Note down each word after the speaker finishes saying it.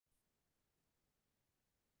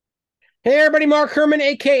Hey everybody, Mark Herman,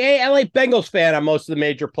 aka LA Bengals fan on most of the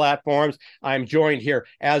major platforms. I'm joined here,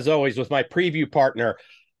 as always, with my preview partner,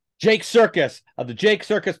 Jake Circus of the Jake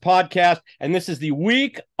Circus podcast. And this is the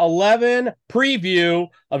week 11 preview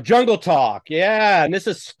of Jungle Talk. Yeah, and this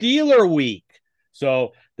is Steeler week.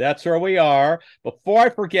 So that's where we are. Before I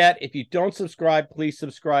forget, if you don't subscribe, please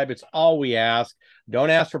subscribe. It's all we ask. Don't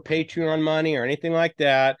ask for Patreon money or anything like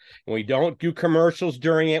that. And we don't do commercials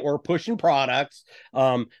during it. We're pushing products.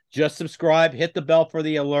 Just subscribe, hit the bell for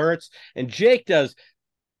the alerts. And Jake does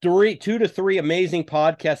two to three amazing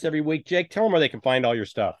podcasts every week. Jake, tell them where they can find all your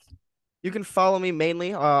stuff. You can follow me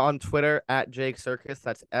mainly on Twitter at Jake Circus.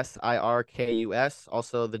 That's Sirkus.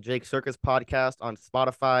 Also, the Jake Circus podcast on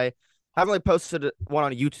Spotify. Haven't really posted one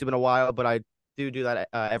on YouTube in a while, but I do that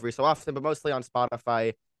every so often, but mostly on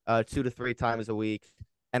Spotify, 2 to 3 times a week.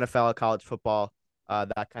 NFL, college football,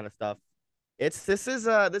 that kind of stuff.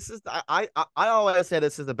 I always say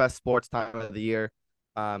this is the best sports time of the year.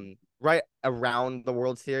 Right around the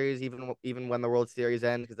World Series, even when the World Series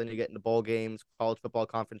ends, because then you get into bowl games, college football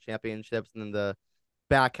conference championships, and then the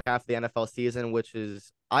back half of the NFL season, which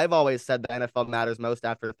is I've always said the NFL matters most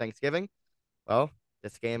after Thanksgiving. Well,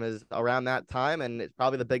 this game is around that time, and it's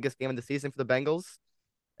probably the biggest game of the season for the Bengals.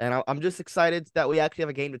 And I'm just excited that we actually have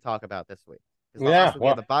a game to talk about this week. Because Yeah, last week we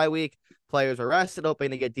had well, the bye week, players are rested, hoping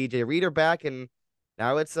to get DJ Reader back, and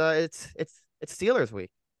now it's Steelers week.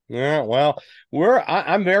 yeah, well,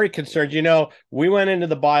 I'm very concerned. We went into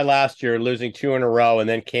the bye last year losing two in a row and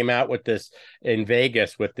then came out with this in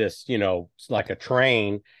Vegas with this, like a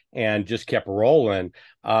train and just kept rolling.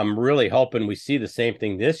 I'm really hoping we see the same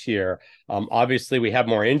thing this year. Obviously, we have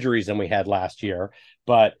more injuries than we had last year,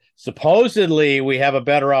 but supposedly we have a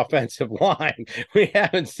better offensive line. We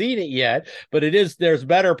haven't seen it yet, but there's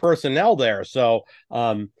better personnel there. So,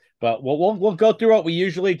 but we'll go through what we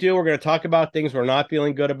usually do. We're going to talk about things we're not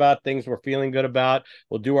feeling good about, things we're feeling good about.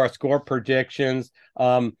 We'll do our score predictions.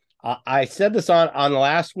 I said this on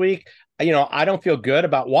last week. I don't feel good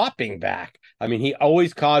about Watt being back. I mean, he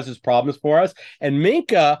always causes problems for us. And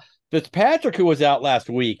Minkah Fitzpatrick, who was out last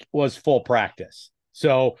week, was full practice.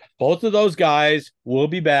 So both of those guys will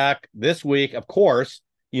be back this week, of course,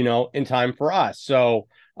 in time for us. So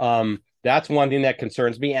that's one thing that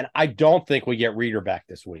concerns me. And I don't think we get Reader back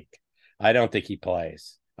this week. I don't think he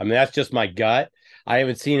plays. I mean, that's just my gut. I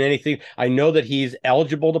haven't seen anything. I know that he's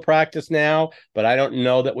eligible to practice now, but I don't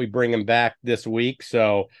know that we bring him back this week.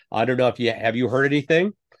 So I don't know if you heard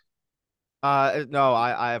anything? No,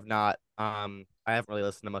 I have not. I haven't really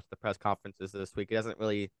listened to much of the press conferences this week. It doesn't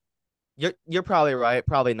really. You're probably right.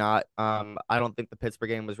 Probably not. I don't think the Pittsburgh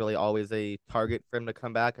game was really always a target for him to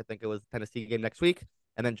come back. I think it was the Tennessee game next week,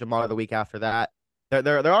 and then Jamar the week after that.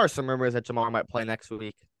 There are some rumors that Jamar might play next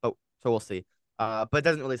week, so we'll see. But it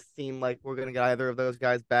doesn't really seem like we're gonna get either of those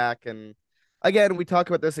guys back. And again, we talk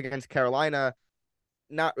about this against Carolina.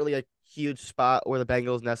 Not really a huge spot where the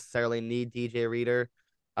Bengals necessarily need DJ Reader.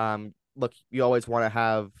 Look, you always want to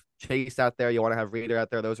have Chase out there. You want to have Reader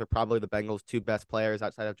out there. Those are probably the Bengals' two best players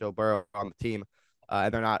outside of Joe Burrow on the team.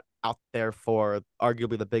 And they're not out there for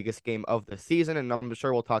arguably the biggest game of the season. And I'm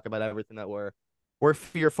sure we'll talk about everything that we're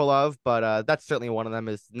fearful of. But that's certainly one of them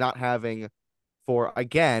is not having for,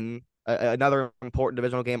 again, another important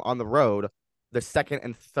divisional game on the road, the second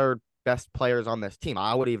and third best players on this team.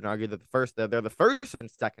 I would even argue that they're the first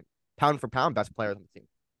and second pound for pound best players on the team.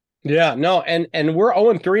 Yeah, no, and we're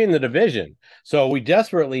 0-3 in the division. So we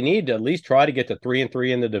desperately need to at least try to get to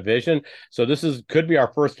 3-3 in the division. So this could be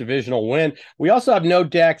our first divisional win. We also have no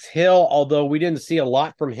Dax Hill, although we didn't see a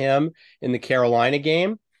lot from him in the Carolina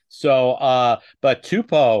game. So but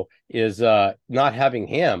Tupou is not having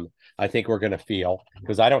him, I think we're gonna feel,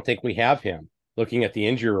 because I don't think we have him looking at the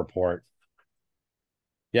injury report.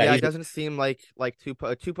 Yeah, Yeah, he's it doesn't seem like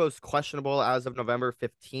Tupou's questionable as of November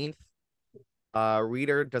 15th.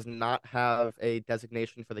 Reader does not have a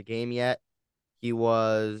designation for the game yet. He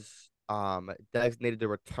was designated to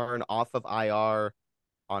return off of IR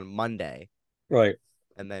on Monday, right.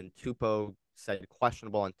 and then Tupou said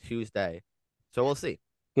questionable on Tuesday. So we'll see.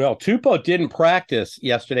 Well, Tupou didn't practice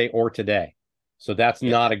yesterday or today. So that's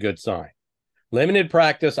Yeah. not a good sign. Limited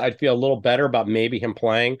practice, I'd feel a little better about maybe him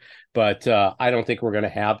playing, but I don't think we're going to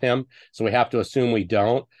have him. So we have to assume we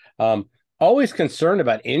don't. Always concerned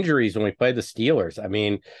about injuries when we play the Steelers. I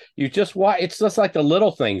mean, you just watch, it's just like the little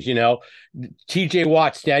things, TJ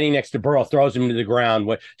Watt standing next to Burrow throws him to the ground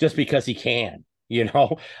just because he can.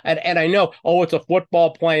 And I know, it's a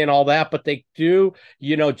football play and all that, but they do,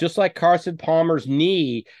 just like Carson Palmer's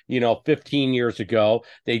knee, 15 years ago,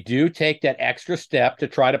 they do take that extra step to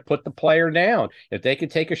try to put the player down. If they can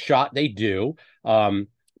take a shot, they do.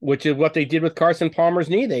 which is what they did with Carson Palmer's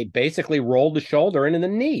knee. They basically rolled the shoulder into the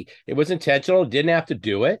knee. It was intentional, didn't have to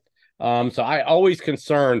do it. So I always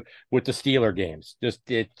concerned with the Steeler games.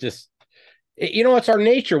 It's our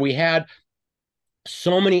nature. We had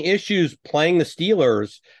so many issues playing the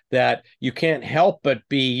Steelers that you can't help but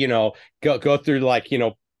be, go through like,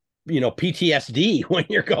 PTSD when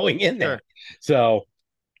you're going in there. Sure. So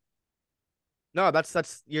No,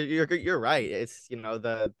 that's you're right. It's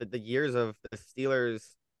the years of the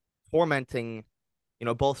Steelers tormenting,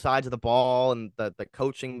 both sides of the ball, and the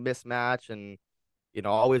coaching mismatch, and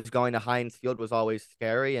always going to Heinz Field was always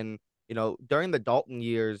scary. And during the Dalton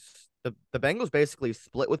years, the Bengals basically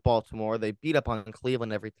split with Baltimore. They beat up on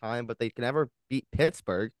Cleveland every time, but they can never beat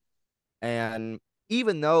Pittsburgh. And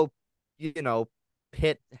even though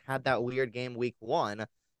Pitt had that weird game week 1,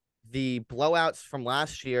 the blowouts from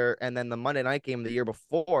last year and then the Monday night game the year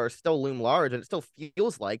before still loom large, and it still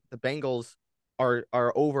feels like the Bengals are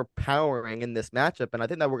overpowering in this matchup. And I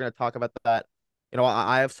think that we're going to talk about that.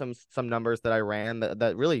 I have some numbers that I ran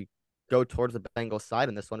that really go towards the Bengals side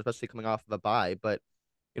in this one, especially coming off of a bye. But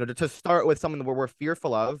to start with, something that we're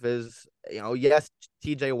fearful of is, yes,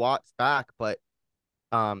 TJ Watt's back, but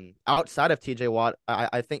outside of TJ Watt,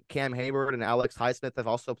 I think Cam Hayward and Alex Highsmith have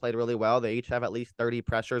also played really well. They each have at least 30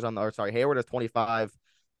 pressures Hayward has 25.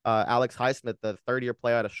 Alex Highsmith, the third-year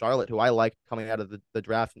player out of Charlotte, who I liked coming out of the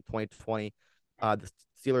draft in 2020. The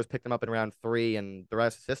Steelers picked him up in round 3, and the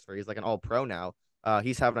rest is history. He's like an all-pro now.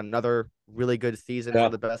 He's having another really good season, one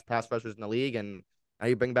of the best pass rushers in the league. And now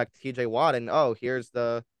you bring back TJ Watt, and here's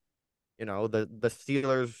the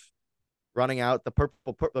Steelers running out the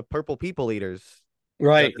purple people eaters.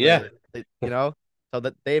 right, yeah. So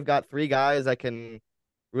that they've got 3 guys that can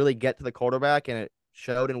really get to the quarterback, and it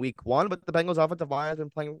showed in week 1. But the Bengals offensive line has been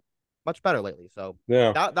playing much better lately. So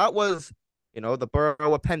Yeah. that was the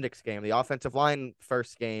Burrow appendix game, the offensive line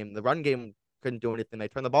first game, the run game couldn't do anything. They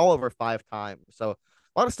turned the ball over 5 times. So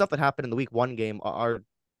a lot of stuff that happened in the week 1 game are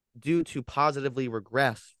due to positively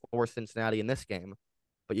regress for Cincinnati in this game.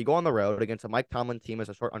 But you go on the road against a Mike Tomlin team as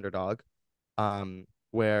a short underdog,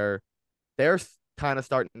 where they're kind of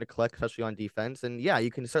starting to click, especially on defense. And yeah,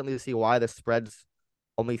 you can certainly see why the spread's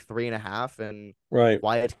only 3.5, and Right.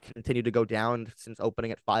 why it's continued to go down since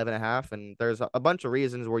opening at 5.5. And there's a bunch of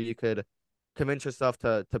reasons where you could convince yourself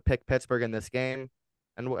to pick Pittsburgh in this game.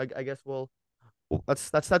 And I guess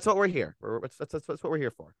that's what we're here. That's what we're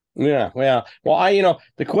here for. Yeah. Well,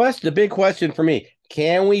 the big question for me,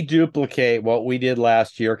 can we duplicate what we did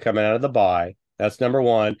last year coming out of the bye? That's number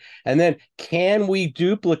one. And then can we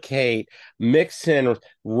duplicate Mixon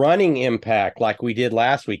running impact like we did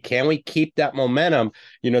last week? Can we keep that momentum,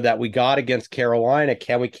 that we got against Carolina?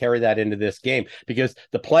 Can we carry that into this game? Because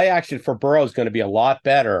the play action for Burrow is going to be a lot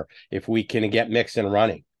better if we can get Mixon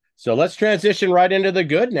running. So let's transition right into the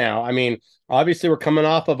good now. I mean, obviously, we're coming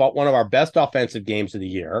off of one of our best offensive games of the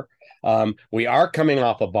year. We are coming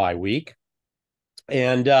off a bye week.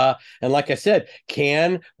 And like I said,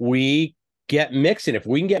 can we get Mixon? If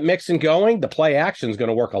we can get Mixon going, the play action is going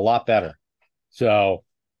to work a lot better. So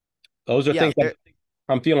those are things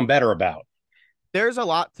I'm feeling better about. There's a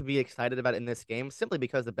lot to be excited about in this game, simply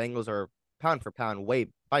because the Bengals are pound for pound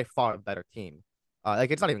by far a better team.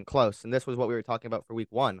 Like, it's not even close. And this was what we were talking about for week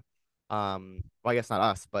 1. Well, I guess not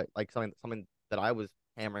us, but like something that I was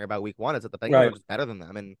hammering about week 1 is that the Bengals are just better than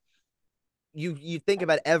them. And you think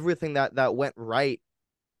about everything that went right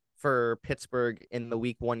for Pittsburgh in the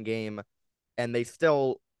week 1 game, and they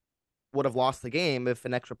still would have lost the game if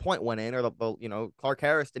an extra point went in, or Clark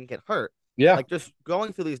Harris didn't get hurt. Yeah. Like, just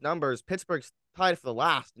going through these numbers, Pittsburgh's tied for the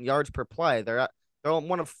last in yards per play. They're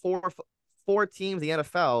one of four teams in the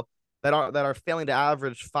NFL that are failing to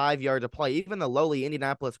average 5 yards a play. Even the lowly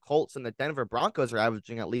Indianapolis Colts and the Denver Broncos are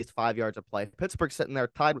averaging at least 5 yards a play. Pittsburgh's sitting there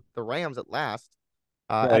tied with the Rams at last,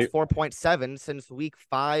 at 4.7 since week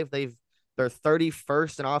 5. They're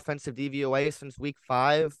 31st in offensive DVOA since week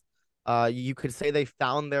 5. You could say they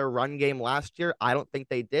found their run game last year. I don't think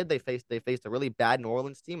they did. They faced a really bad New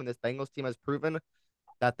Orleans team, and this Bengals team has proven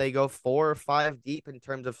that they go 4 or 5 deep in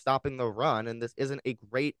terms of stopping the run. And this isn't a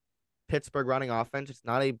great Pittsburgh running offense. It's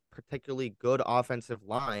not a particularly good offensive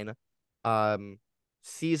line.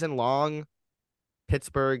 Season long,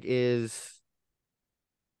 Pittsburgh is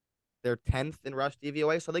their 10th in rush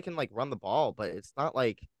DVOA, so they can run the ball, but it's not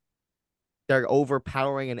like they're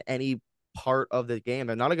overpowering in any part of the game.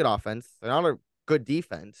 They're not a good offense. They're not a good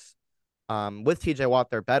defense. With TJ Watt,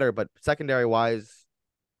 they're better, but secondary wise,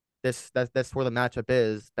 that's where the matchup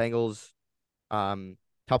is. Bengals,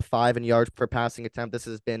 top 5 in yards per passing attempt. This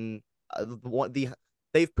has been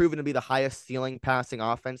they've proven to be the highest ceiling passing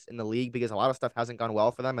offense in the league, because a lot of stuff hasn't gone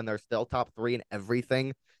well for them, and they're still top 3 in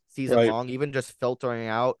everything season Right. long, even just filtering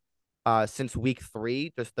out since week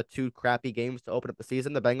 3, just the 2 crappy games to open up the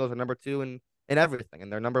season. The Bengals are number 2 in everything,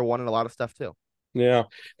 and they're number 1 in a lot of stuff too. Yeah.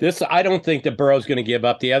 I don't think that Burrow's going to give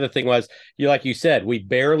up. The other thing was, like you said, we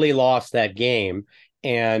barely lost that game,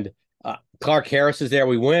 and Clark Harris is there.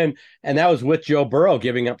 We win, and that was with Joe Burrow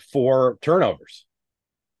giving up 4 turnovers.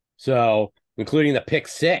 So, including the pick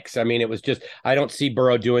 6. I mean, it was just, I don't see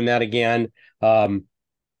Burrow doing that again.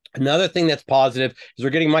 Another thing that's positive is we're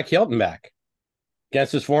getting Mike Hilton back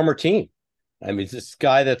against his former team. I mean, this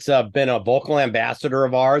guy that's been a vocal ambassador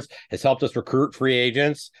of ours, has helped us recruit free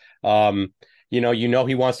agents. He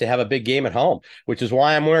wants to have a big game at home, which is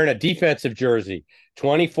why I'm wearing a defensive jersey.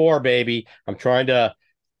 24, baby. I'm trying to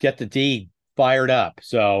get the D fired up.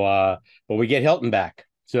 So, but we get Hilton back.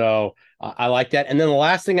 So I like that. And then the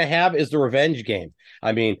last thing I have is the revenge game.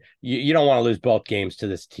 I mean, you don't want to lose both games to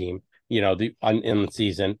this team, in the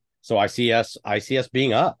season. So I see us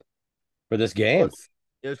being up for this Well, game.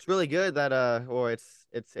 it's really good that or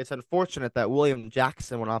it's unfortunate that William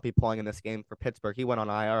Jackson will not be playing in this game for Pittsburgh. He went on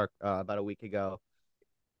IR about a week ago.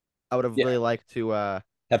 I would have really liked to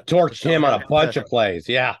have torched him on a bunch of plays.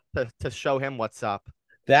 Yeah, to show him what's up.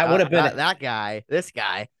 That would have been that guy, this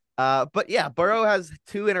guy. But yeah, Burrow has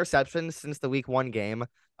 2 interceptions since the week 1 game.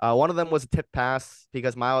 One of them was a tip pass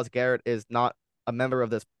because Myles Garrett is not a member of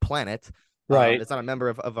this planet. Right. It's not a member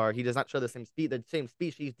of our. He does not show the same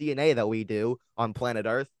species DNA that we do on planet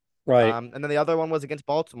Earth. Right. And then the other one was against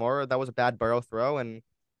Baltimore. That was a bad Burrow throw and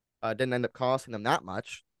didn't end up costing them that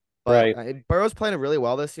much. But Burrow's playing really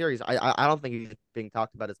well this year. I don't think he's being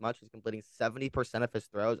talked about as much. He's completing 70% of his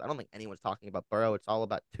throws. I don't think anyone's talking about Burrow. It's all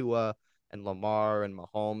about Tua and Lamar and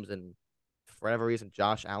Mahomes and for whatever reason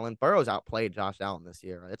Josh Allen. Burrow's outplayed Josh Allen this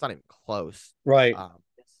year. It's not even close. Right.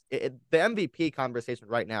 The MVP conversation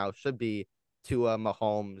right now should be Tua,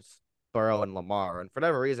 Mahomes, Burrow, and Lamar. And for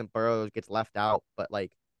whatever reason, Burrow gets left out. But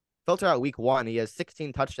like, filter out week 1, he has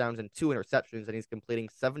 16 touchdowns and 2 interceptions, and he's completing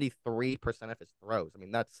 73% of his throws. I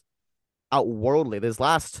mean, that's outworldly. His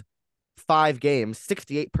last 5 games,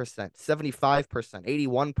 68%, 75%,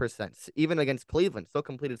 81%. Even against Cleveland, still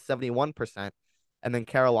completed 71%. And then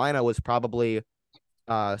Carolina was probably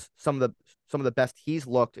some of the best he's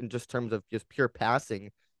looked in just terms of just pure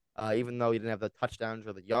passing. Even though he didn't have the touchdowns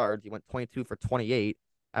or the yards, he went 22 for 28,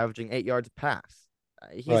 averaging 8 yards a pass.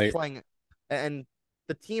 He's playing, and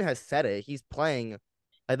the team has said it. He's playing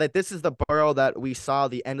like this is the Burrow that we saw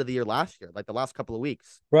the end of the year last year, like the last couple of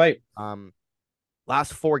weeks. Right.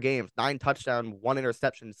 Last 4 games, 9 touchdowns, 1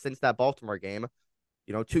 interception since that Baltimore game.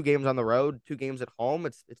 2 games on the road, 2 games at home.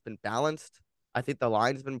 It's been balanced. I think the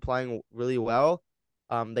line's been playing really well.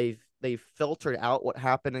 They've filtered out what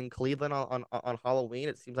happened in Cleveland on Halloween.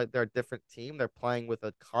 It seems like they're a different team. They're playing with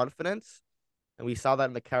a confidence, and we saw that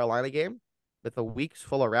in the Carolina game with a week's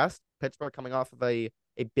full of rest. Pittsburgh coming off of a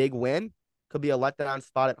big win could be a letdown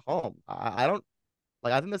spot at home. I don't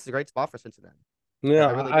like. I think this is a great spot for Cincinnati.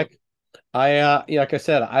 Yeah, like I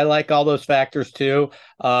said, I like all those factors too.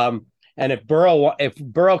 And if Burrow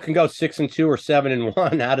can go 6-2 or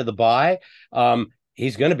 7-1 out of the bye,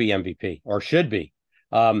 he's going to be MVP or should be.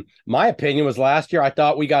 My opinion was last year, I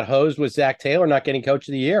thought we got hosed with Zach Taylor not getting coach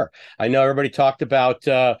of the year. I know everybody talked about,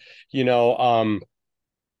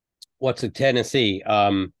 what's in Tennessee?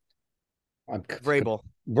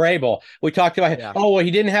 Vrabel. We talked about,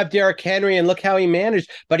 he didn't have Derrick Henry and look how he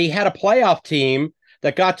managed, but he had a playoff team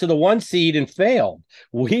that got to the 1 seed and failed.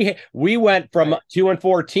 We went from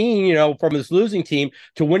 2-14, from this losing team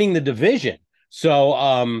to winning the division.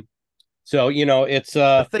 So, it's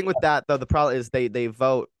the thing with that though. The problem is they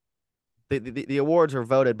vote. The awards are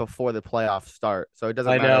voted before the playoffs start, so it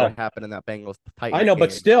doesn't matter what happened in that Bengals Titans. I know, game.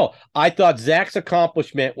 But still, I thought Zach's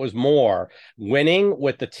accomplishment was more winning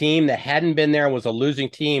with the team that hadn't been there and was a losing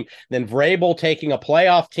team than Vrabel taking a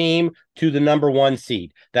playoff team to the number 1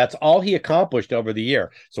 seed. That's all he accomplished over the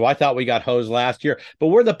year. So I thought we got hosed last year, but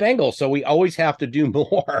we're the Bengals, so we always have to do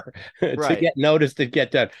more to get noticed and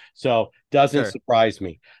get done. So doesn't surprise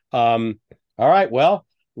me. All right, well.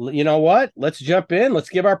 You know what? Let's jump in. Let's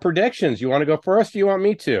give our predictions. You want to go first? Or you want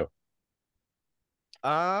me to?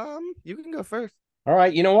 You can go first. All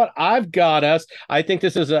right. You know what? I've got us. I think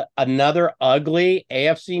this is another ugly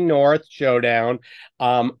AFC North showdown.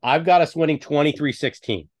 I've got us winning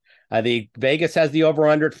 23-16. The Vegas has the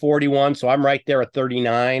over-under at 41, so I'm right there at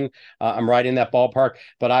 39. I'm right in that ballpark,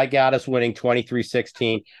 but I got us winning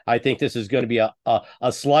 23-16. I think this is going to be a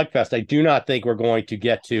slugfest. I do not think we're going to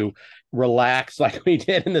get to relax like we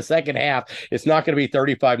did in the second half. It's not going to be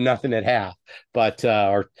 35-0 at half, but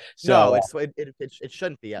it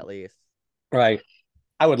shouldn't be at least. Right.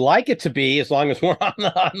 I would like it to be, as long as we're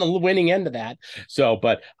on the winning end of that. So,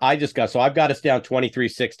 but I've got us down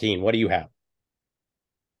 23-16. What do you have?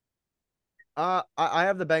 I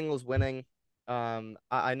have the Bengals winning.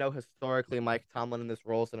 I know historically Mike Tomlin in this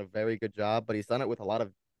role has done a very good job, but he's done it with a lot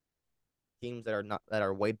of teams that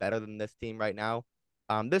are way better than this team right now.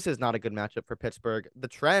 This is not a good matchup for Pittsburgh. The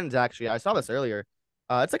trends, actually, I saw this earlier.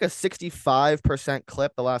 It's like a 65%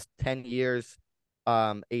 clip the last 10 years.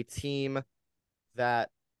 A team that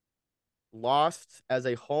lost as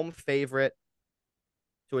a home favorite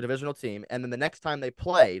to a divisional team, and then the next time they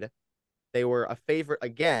played, they were a favorite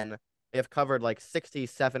again. They have covered like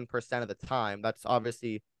 67% of the time. That's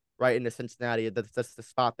obviously right into Cincinnati. That's the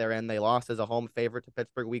spot they're in. They lost as a home favorite to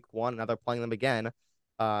Pittsburgh week 1. Now they're playing them again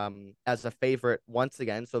as a favorite once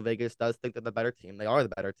again. So Vegas does think they're the better team. They are the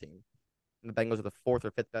better team. And the Bengals are the 4th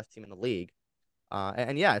or 5th best team in the league.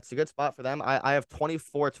 And yeah, it's a good spot for them. I have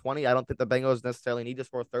 24-20. I don't think the Bengals necessarily need to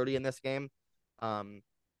score 30 in this game.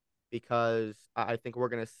 Because I think we're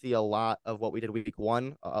going to see a lot of what we did week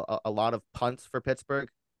 1, a lot of punts for Pittsburgh.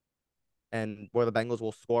 And where the Bengals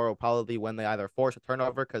will score will probably be when they either force a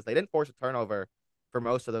turnover, because they didn't force a turnover for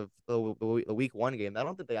most of the week 1 game. I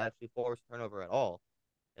don't think they actually forced a turnover at all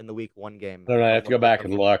in the week 1 game. I don't know. I have to go back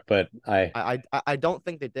and look, but I don't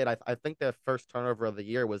think they did. I think the first turnover of the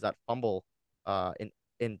year was that fumble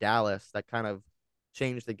in Dallas that kind of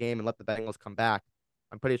changed the game and let the Bengals come back.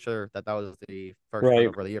 I'm pretty sure that was the first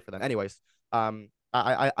turnover of the year for them. Anyways,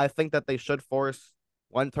 I think that they should force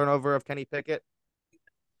 1 turnover of Kenny Pickett.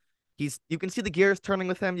 You can see the gears turning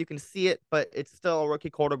with him. You can see it, but it's still a rookie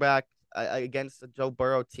quarterback against a Joe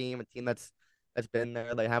Burrow team, a team that's been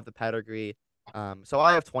there. They have the pedigree. So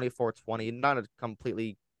I have 24-20, not a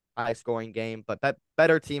completely high scoring game, but that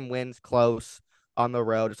better team wins close on the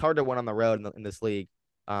road. It's hard to win on the road in this league,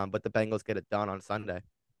 but the Bengals get it done on Sunday.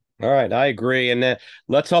 All right, I agree. And then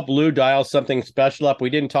let's hope Lou dials something special up.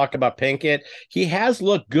 We didn't talk about Pinkett. He has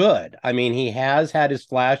looked good. I mean, he has had his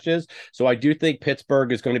flashes. So I do think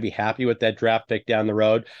Pittsburgh is going to be happy with that draft pick down the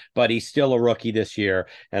road, but he's still a rookie this year.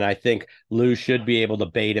 And I think Lou should be able to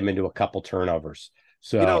bait him into a couple turnovers.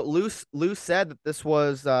 So, Lou said that this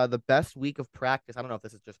was the best week of practice. I don't know if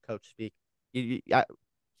this is just coach speak. You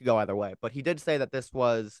go either way, but he did say that this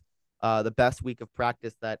was the best week of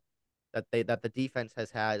practice that the defense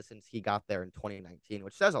has had since he got there in 2019,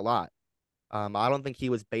 which says a lot. I don't think he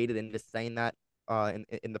was baited into saying that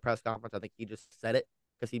in the press conference. I think he just said it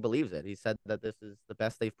because he believes it. He said that this is the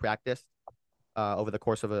best they've practiced over the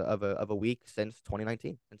course of a week since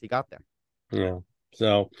 2019, since he got there. Yeah.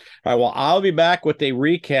 So, all right. Well, I'll be back with a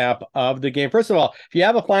recap of the game. First of all, if you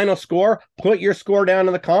have a final score, put your score down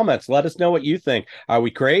in the comments. Let us know what you think. Are we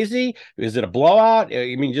crazy? Is it a blowout?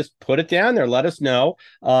 I mean, just put it down there. Let us know.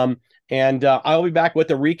 And I'll be back with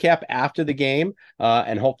a recap after the game.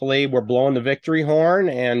 And hopefully we're blowing the victory horn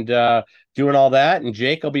and doing all that. And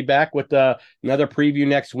Jake will be back with another preview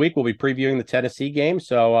next week. We'll be previewing the Tennessee game.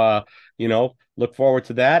 So, look forward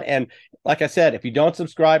to that. And like I said, if you don't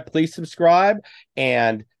subscribe, please subscribe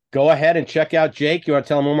and go ahead and check out Jake. You want to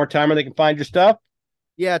tell them one more time where they can find your stuff?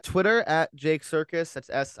 Yeah, Twitter at Jake Circus. That's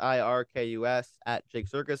SIRKUS at Jake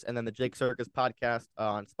Circus. And then the Jake Circus podcast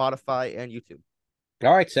on Spotify and YouTube.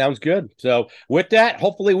 All right, sounds good. So with that,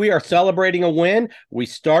 hopefully we are celebrating a win. We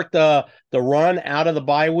start the run out of the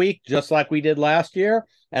bye week just like we did last year.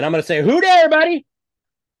 And I'm going to say, hoo day, everybody.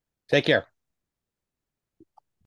 Take care.